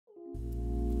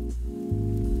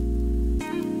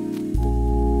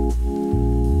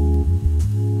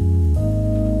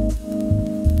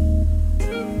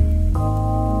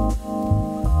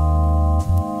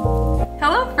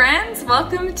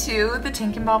to the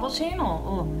Tink and Bobble channel.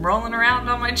 Oh, I'm rolling around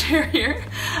on my chair here.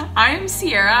 I'm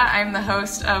Sierra. I'm the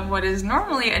host of what is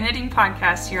normally a knitting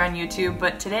podcast here on YouTube,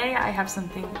 but today I have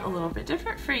something a little bit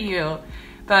different for you.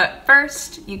 But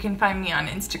first, you can find me on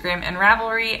Instagram and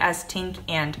Ravelry as Tink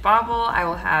and Bobble. I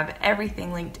will have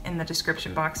everything linked in the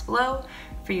description box below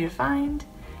for you to find.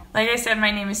 Like I said, my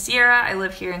name is Sierra. I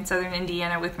live here in southern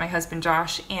Indiana with my husband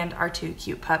Josh and our two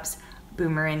cute pups,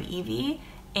 Boomer and Evie.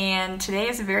 And today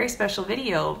is a very special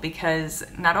video because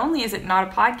not only is it not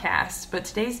a podcast, but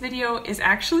today's video is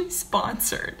actually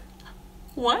sponsored.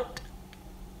 What?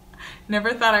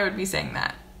 Never thought I would be saying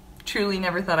that. Truly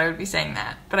never thought I would be saying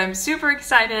that. But I'm super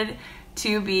excited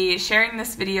to be sharing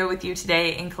this video with you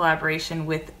today in collaboration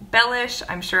with Bellish.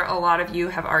 I'm sure a lot of you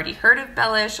have already heard of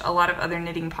Bellish. A lot of other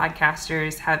knitting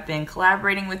podcasters have been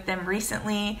collaborating with them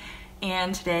recently.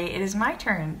 And today it is my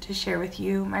turn to share with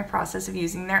you my process of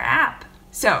using their app.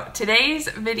 So today's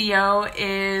video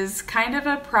is kind of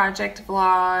a project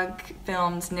vlog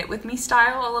filmed knit with me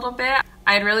style a little bit.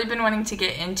 I had really been wanting to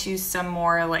get into some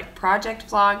more like project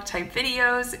vlog type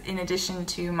videos in addition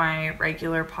to my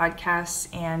regular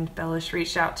podcasts, and Bellish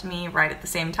reached out to me right at the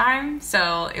same time.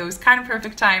 So it was kind of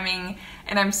perfect timing,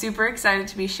 and I'm super excited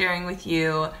to be sharing with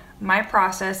you my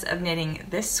process of knitting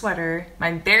this sweater,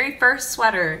 my very first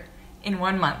sweater, in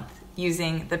 1 month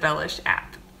using the Bellish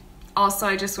app. Also,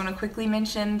 I just want to quickly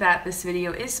mention that this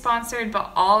video is sponsored,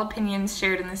 but all opinions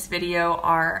shared in this video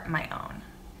are my own.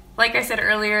 Like I said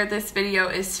earlier, this video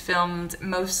is filmed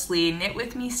mostly knit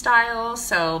with me style,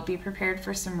 so be prepared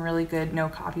for some really good no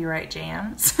copyright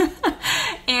jams.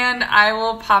 And I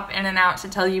will pop in and out to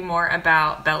tell you more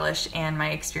about Bellish and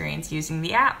my experience using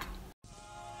the app.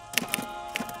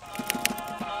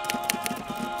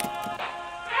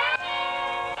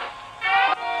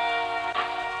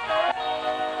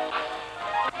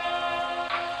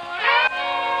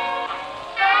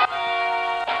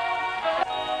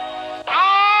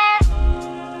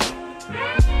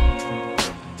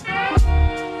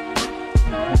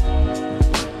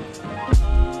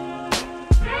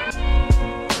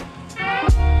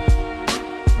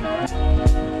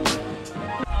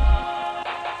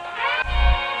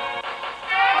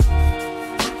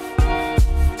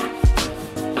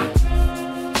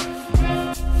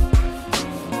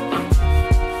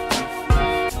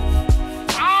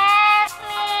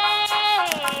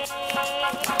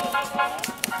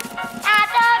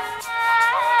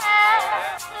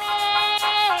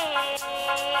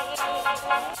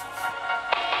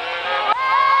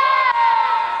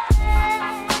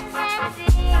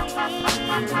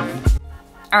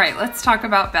 Alright, let's talk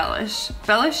about Bellish.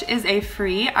 Bellish is a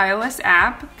free iOS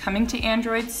app, coming to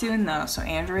Android soon though, so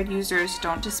Android users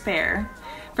don't despair,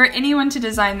 for anyone to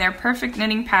design their perfect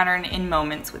knitting pattern in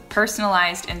moments with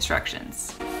personalized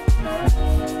instructions.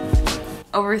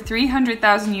 Over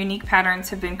 300,000 unique patterns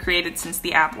have been created since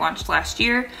the app launched last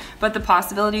year, but the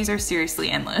possibilities are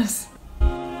seriously endless.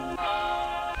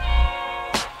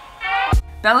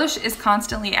 Bellish is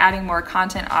constantly adding more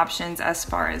content options as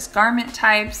far as garment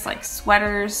types like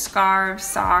sweaters, scarves,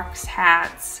 socks,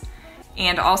 hats,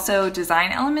 and also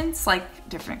design elements like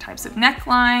different types of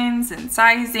necklines and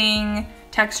sizing,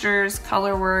 textures,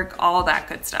 color work, all that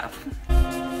good stuff.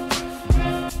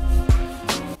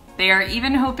 They are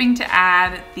even hoping to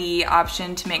add the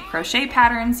option to make crochet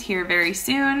patterns here very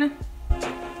soon.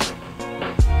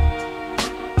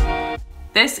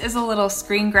 This is a little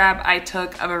screen grab I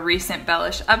took of a recent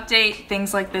Bellish update.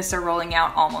 Things like this are rolling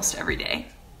out almost every day.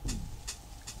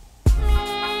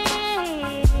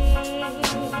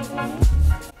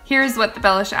 Here's what the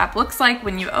Bellish app looks like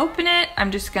when you open it.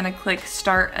 I'm just gonna click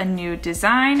Start a New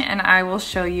Design and I will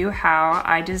show you how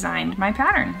I designed my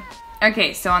pattern.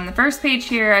 Okay, so on the first page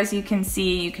here, as you can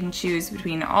see, you can choose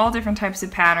between all different types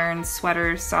of patterns,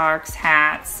 sweaters, socks,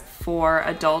 hats, for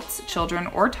adults, children,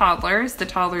 or toddlers. The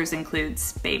toddlers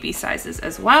includes baby sizes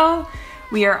as well.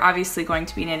 We are obviously going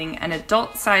to be knitting an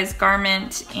adult size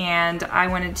garment, and I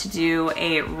wanted to do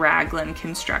a raglan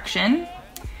construction.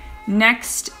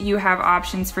 Next, you have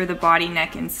options for the body,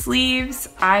 neck, and sleeves.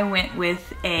 I went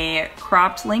with a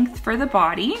cropped length for the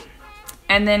body.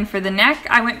 And then for the neck,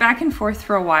 I went back and forth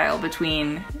for a while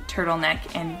between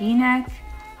turtleneck and v-neck.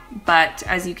 But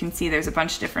as you can see, there's a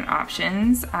bunch of different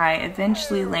options. I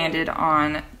eventually landed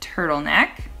on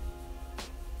turtleneck.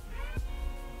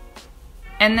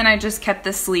 And then I just kept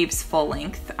the sleeves full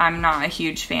length. I'm not a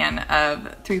huge fan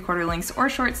of 3/4 lengths or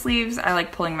short sleeves. I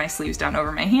like pulling my sleeves down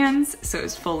over my hands, so it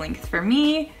was full length for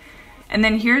me. And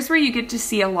then here's where you get to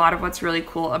see a lot of what's really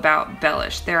cool about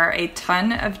Bellish. There are a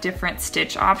ton of different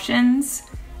stitch options.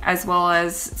 as well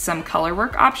as some color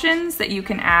work options that you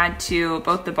can add to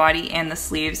both the body and the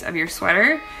sleeves of your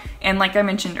sweater. And like I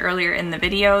mentioned earlier in the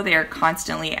video, they are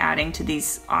constantly adding to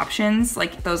these options.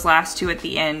 Like those last two at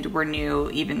the end were new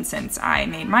even since I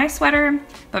made my sweater.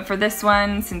 But for this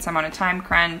one, since I'm on a time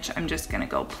crunch, I'm just gonna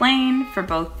go plain for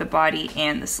both the body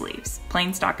and the sleeves.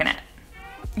 Plain stockinette.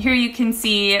 Here you can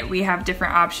see we have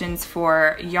different options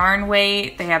for yarn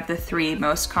weight. They have the 3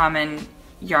 most common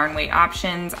yarn weight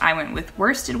options. I went with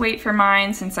worsted weight for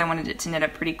mine since I wanted it to knit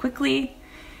up pretty quickly.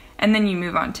 And then you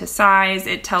move on to size.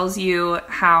 It tells you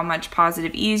how much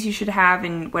positive ease you should have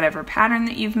in whatever pattern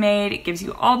that you've made. It gives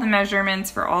you all the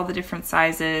measurements for all the different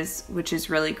sizes, which is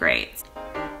really great.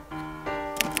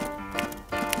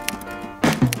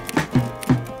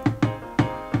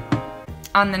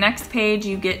 On the next page,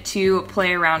 you get to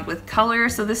play around with color.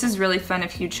 So this is really fun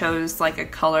if you chose like a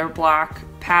color block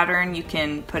pattern. You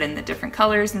can put in the different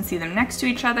colors and see them next to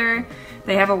each other.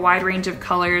 They have a wide range of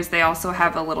colors. They also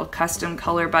have a little custom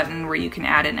color button where you can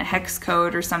add in a hex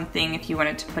code or something if you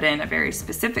wanted to put in a very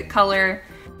specific color.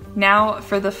 Now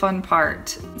for the fun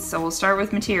part. So we'll start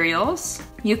with materials.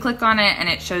 You click on it and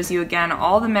it shows you again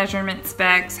all the measurement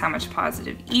specs, how much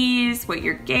positive ease, what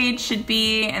your gauge should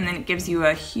be, and then it gives you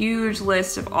a huge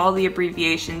list of all the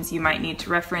abbreviations you might need to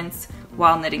reference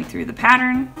while knitting through the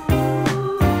pattern.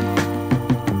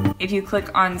 If you click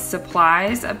on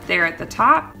supplies up there at the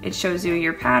top, it shows you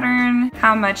your pattern,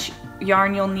 how much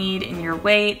yarn you'll need in your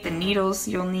weight, the needles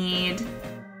you'll need.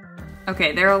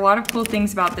 Okay, there are a lot of cool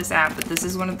things about this app, but this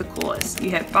is one of the coolest. You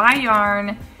hit buy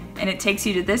yarn, and it takes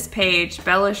you to this page,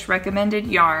 Bellish recommended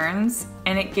yarns,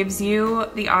 and it gives you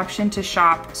the option to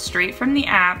shop straight from the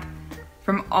app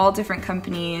from all different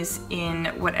companies in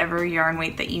whatever yarn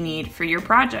weight that you need for your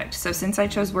project. So since I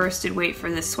chose worsted weight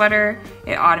for this sweater,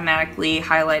 it automatically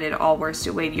highlighted all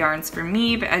worsted weight yarns for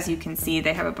me, but as you can see,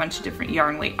 they have a bunch of different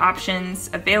yarn weight options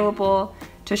available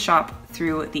to shop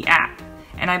through the app.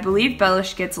 And I believe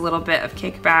Bellish gets a little bit of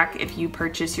kickback if you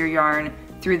purchase your yarn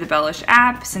through the Bellish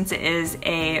app. Since it is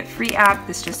a free app,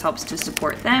 this just helps to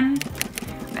support them.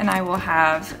 And I will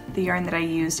have the yarn that I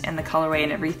used and the colorway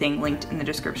and everything linked in the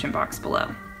description box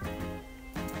below.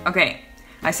 Okay,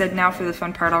 I said now for the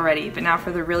fun part already, but now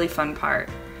for the really fun part.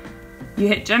 You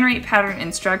hit generate pattern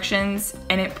instructions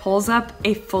and it pulls up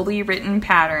a fully written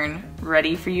pattern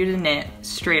ready for you to knit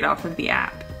straight off of the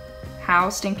app. How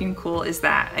stinking cool is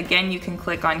that? Again, you can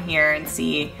click on here and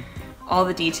see all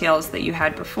the details that you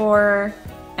had before,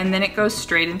 and then it goes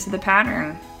straight into the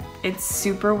pattern. It's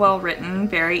super well written,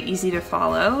 very easy to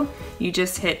follow. You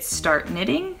just hit start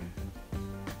knitting.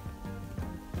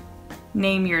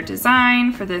 Name your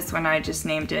design. For this one, I just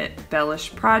named it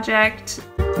Bellish Project.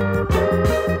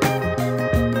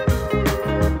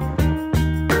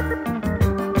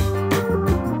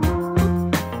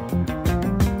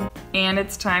 And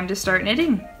it's time to start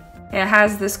knitting. It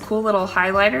has this cool little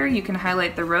highlighter. You can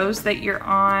highlight the rows that you're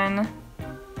on.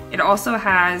 It also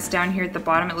has down here at the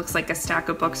bottom, it looks like a stack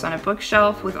of books on a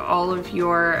bookshelf with all of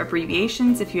your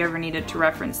abbreviations if you ever needed to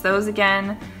reference those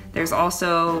again. There's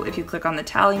also, if you click on the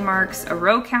tally marks, a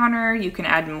row counter. You can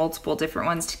add multiple different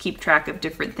ones to keep track of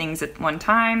different things at one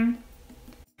time.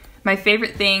 My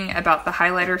favorite thing about the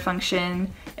highlighter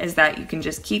function is that you can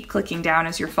just keep clicking down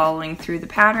as you're following through the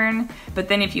pattern, but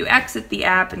then if you exit the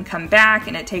app and come back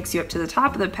and it takes you up to the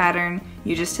top of the pattern,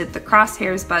 you just hit the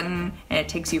crosshairs button and it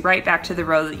takes you right back to the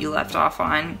row that you left off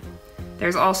on.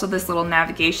 There's also this little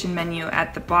navigation menu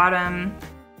at the bottom.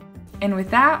 And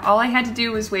with that, all I had to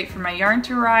do was wait for my yarn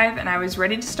to arrive and I was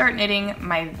ready to start knitting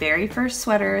my very first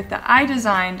sweater that I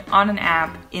designed on an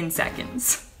app in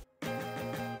seconds.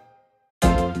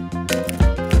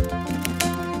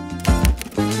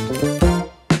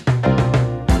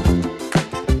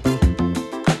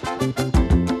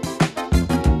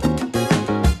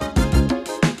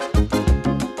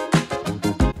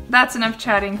 That's enough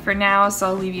chatting for now, so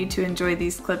I'll leave you to enjoy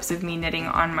these clips of me knitting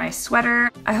on my sweater.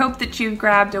 I hope that you've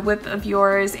grabbed a whip of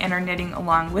yours and are knitting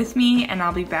along with me, and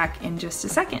I'll be back in just a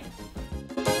second.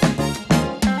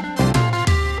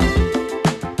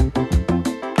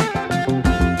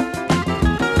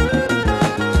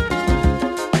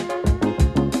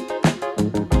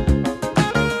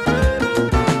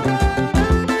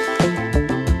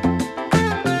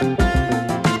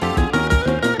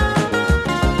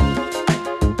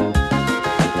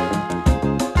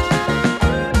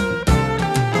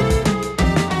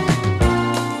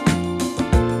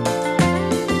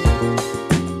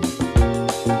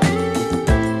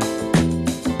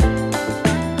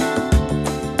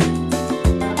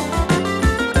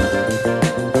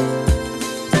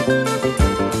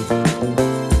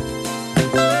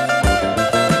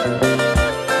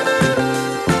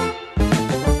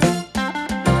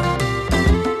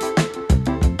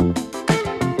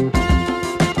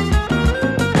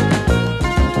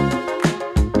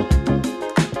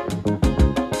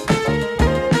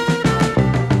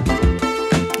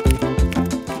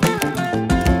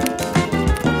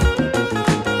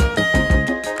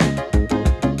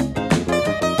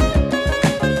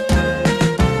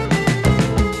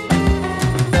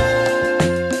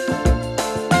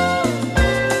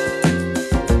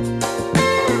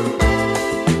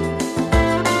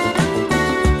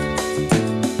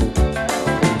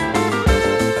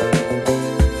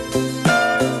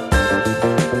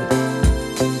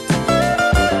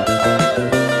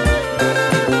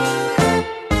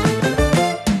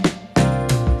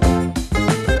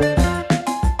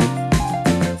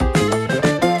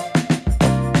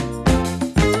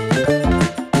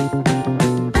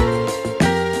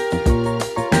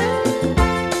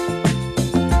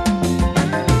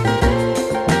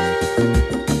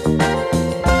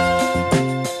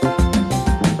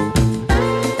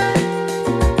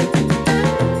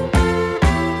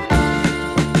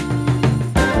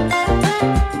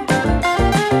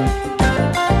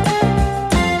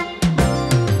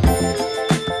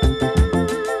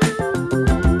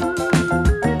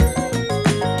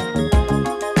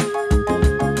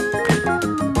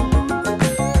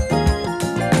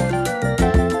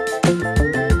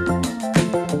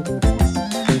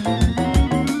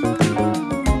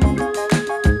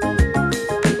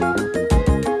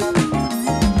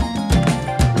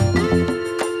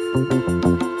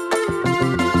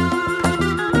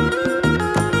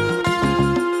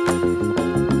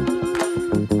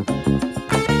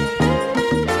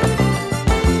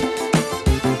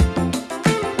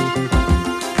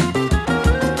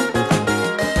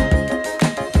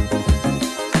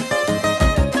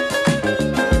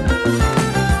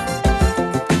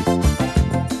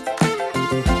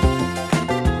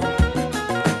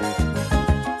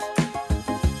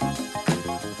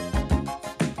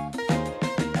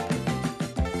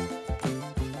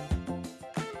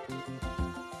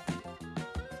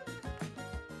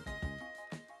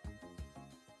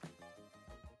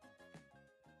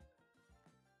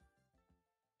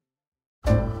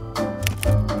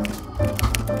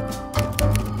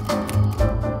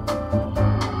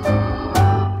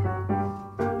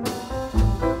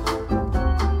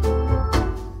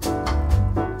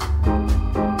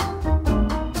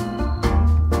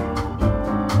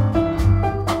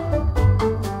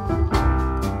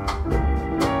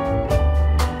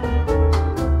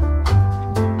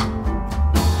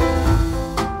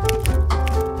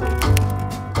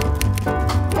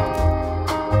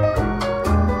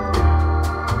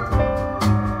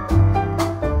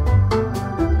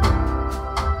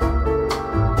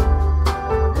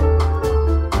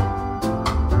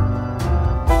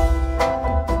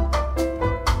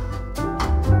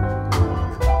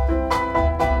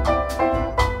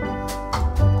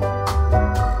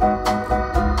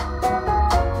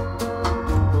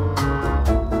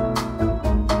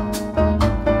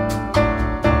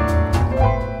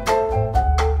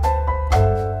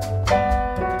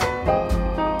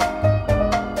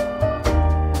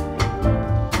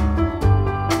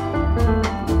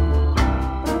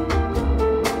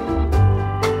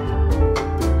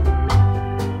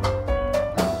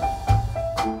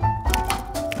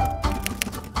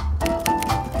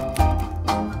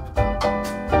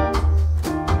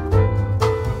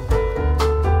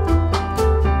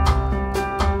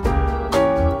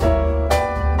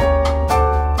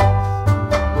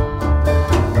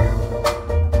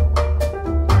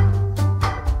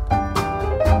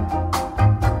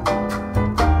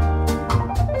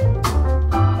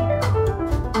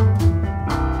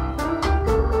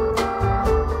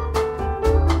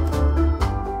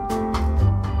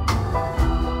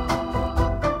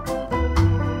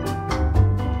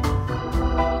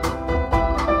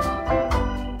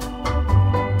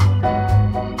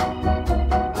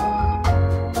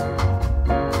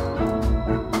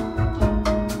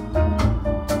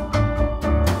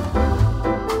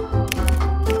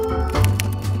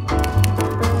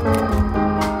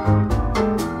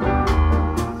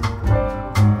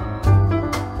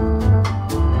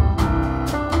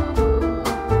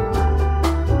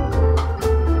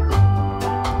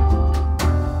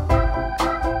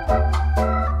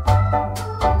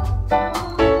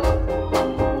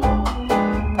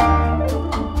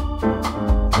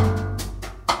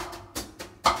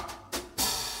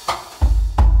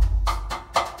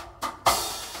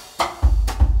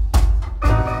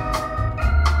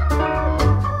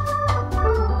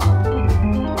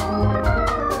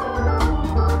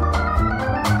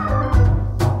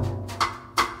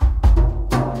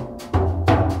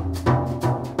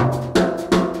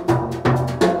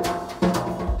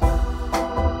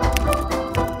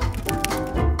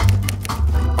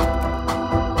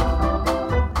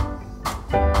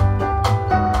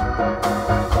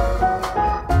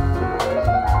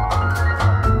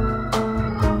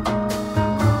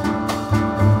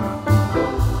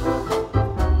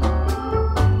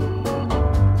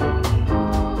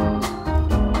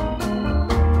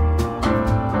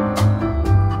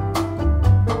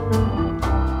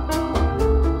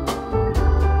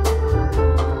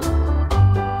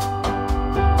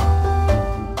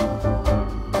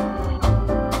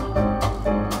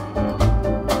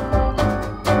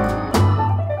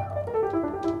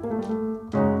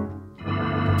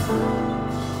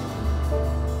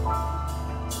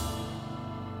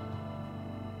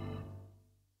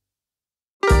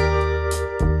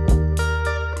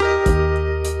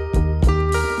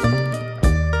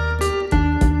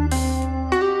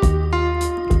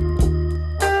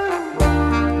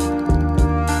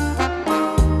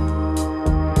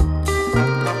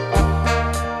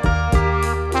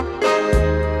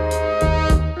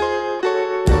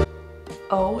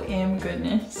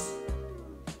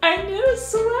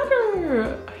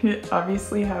 I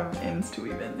obviously have ends to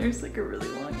weave in. There's like a really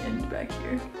long end back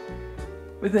here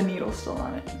with a needle still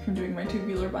on it from doing my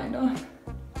tubular bind on.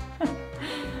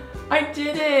 I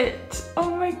did it!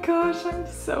 Oh my gosh, I'm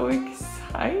so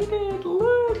excited.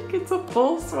 Look, it's a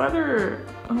full sweater.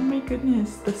 Oh my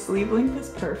goodness, the sleeve length is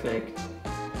perfect.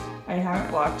 I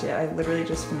haven't vlogged yet. I literally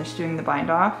just finished doing the bind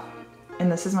off, and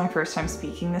this is my first time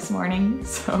speaking this morning,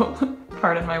 so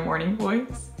pardon my morning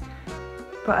voice.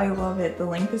 But I love it. The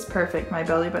length is perfect. My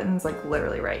belly button's like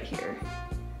literally right here.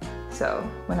 So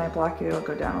when I block it, it'll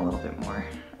go down a little bit more.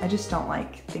 I just don't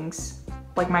like things,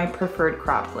 like my preferred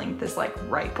cropped length is like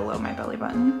right below my belly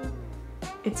button.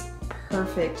 It's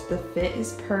perfect. The fit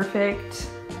is perfect.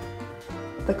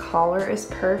 The collar is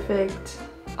perfect.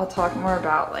 I'll talk more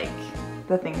about like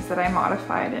the things that I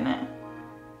modified in it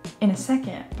in a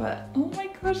second, but oh my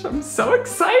gosh, I'm so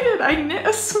excited. I knit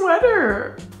a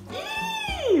sweater.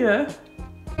 Eee!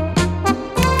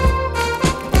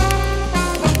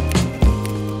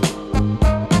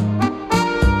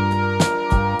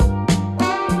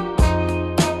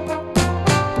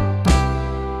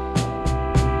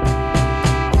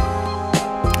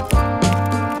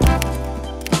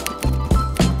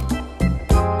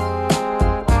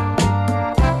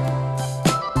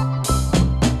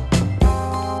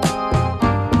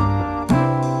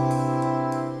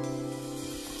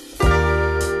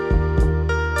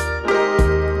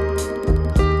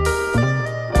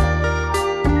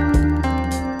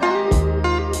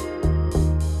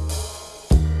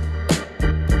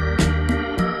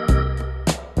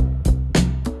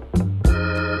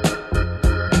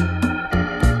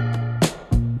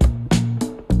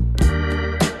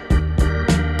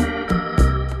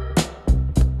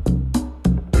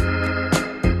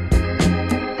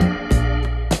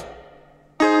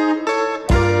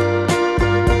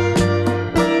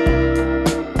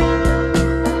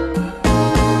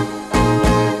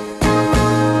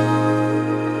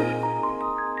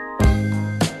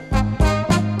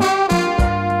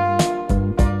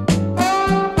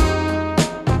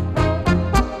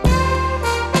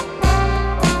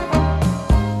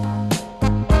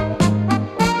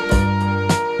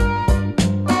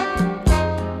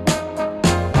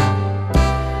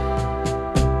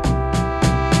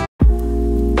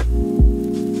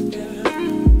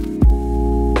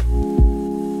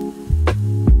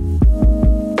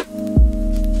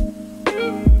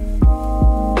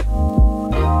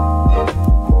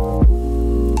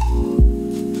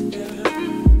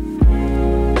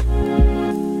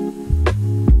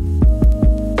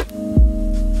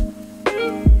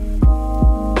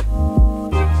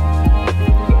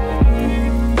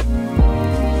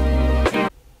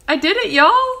 I did it, y'all!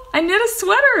 I knit a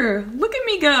sweater! Look at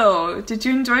me go! Did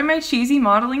you enjoy my cheesy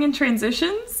modeling and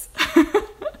transitions?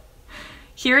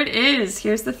 Here it is.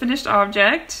 Here's the finished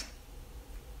object.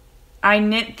 I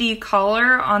knit the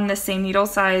collar on the same needle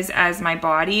size as my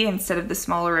body instead of the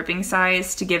smaller ribbing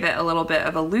size to give it a little bit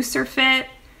of a looser fit,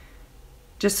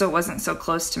 just so it wasn't so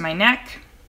close to my neck.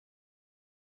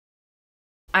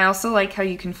 I also like how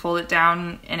you can fold it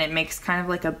down and it makes kind of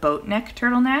like a boat neck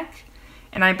turtleneck.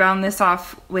 And I bound this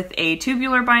off with a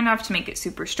tubular bind off to make it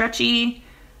super stretchy.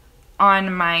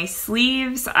 On my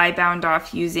sleeves, I bound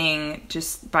off using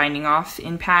just binding off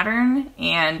in pattern,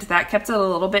 and that kept it a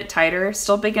little bit tighter,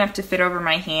 still big enough to fit over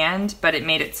my hand, but it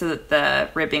made it so that the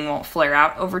ribbing won't flare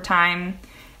out over time.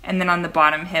 And then on the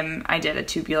bottom hem, I did a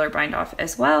tubular bind off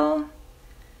as well.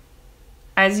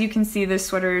 As you can see, this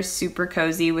sweater is super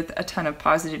cozy with a ton of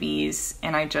positive ease,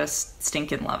 and I just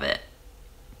stinking love it.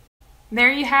 There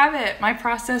you have it, my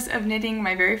process of knitting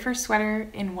my very first sweater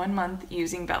in 1 month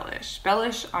using Bellish.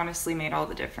 Bellish honestly made all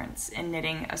the difference in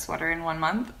knitting a sweater in 1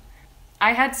 month.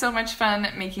 I had so much fun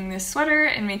making this sweater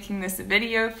and making this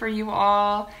video for you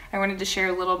all. I wanted to share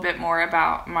a little bit more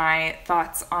about my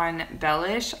thoughts on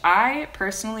Bellish. I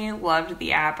personally loved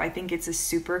the app. I think it's a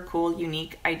super cool,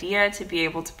 unique idea to be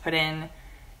able to put in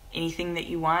anything that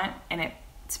you want and it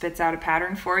spits out a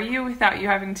pattern for you without you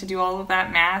having to do all of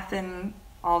that math and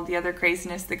all the other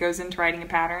craziness that goes into writing a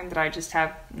pattern that I just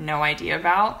have no idea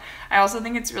about. I also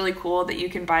think it's really cool that you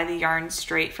can buy the yarn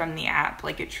straight from the app,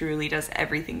 like it truly does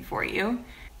everything for you.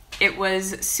 It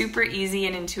was super easy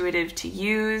and intuitive to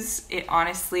use. It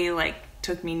honestly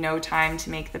took me no time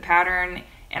to make the pattern,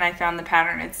 and I found the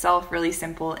pattern itself really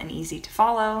simple and easy to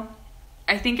follow.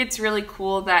 I think it's really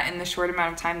cool that in the short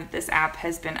amount of time that this app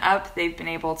has been up, they've been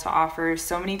able to offer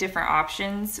so many different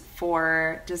options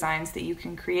for designs that you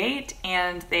can create,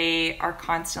 and they are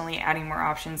constantly adding more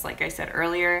options, like I said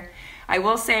earlier. I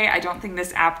will say I don't think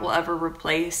this app will ever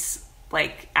replace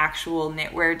actual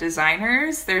knitwear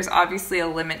designers. There's obviously a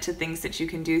limit to things that you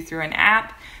can do through an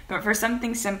app, but for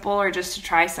something simple or just to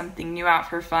try something new out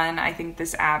for fun, I think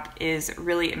this app is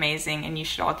really amazing and you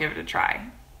should all give it a try.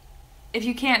 If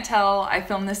you can't tell, I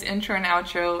filmed this intro and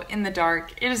outro in the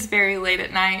dark. It is very late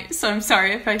at night, so I'm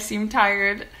sorry if I seem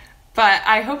tired, But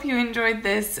I hope you enjoyed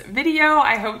this video.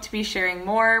 I hope to be sharing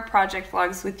more project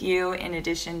vlogs with you in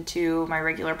addition to my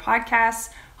regular podcasts.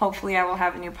 Hopefully I will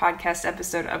have a new podcast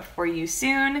episode up for you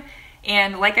soon.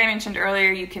 And like I mentioned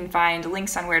earlier, you can find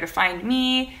links on where to find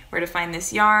me, where to find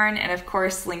this yarn, and of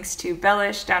course links to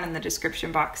Bellish down in the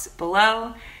description box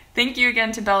below. Thank you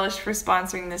again to Bellish for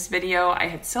sponsoring this video. I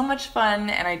had so much fun,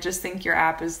 and I just think your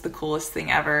app is the coolest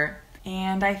thing ever.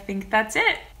 And I think that's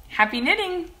it. Happy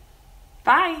knitting!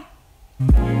 Bye!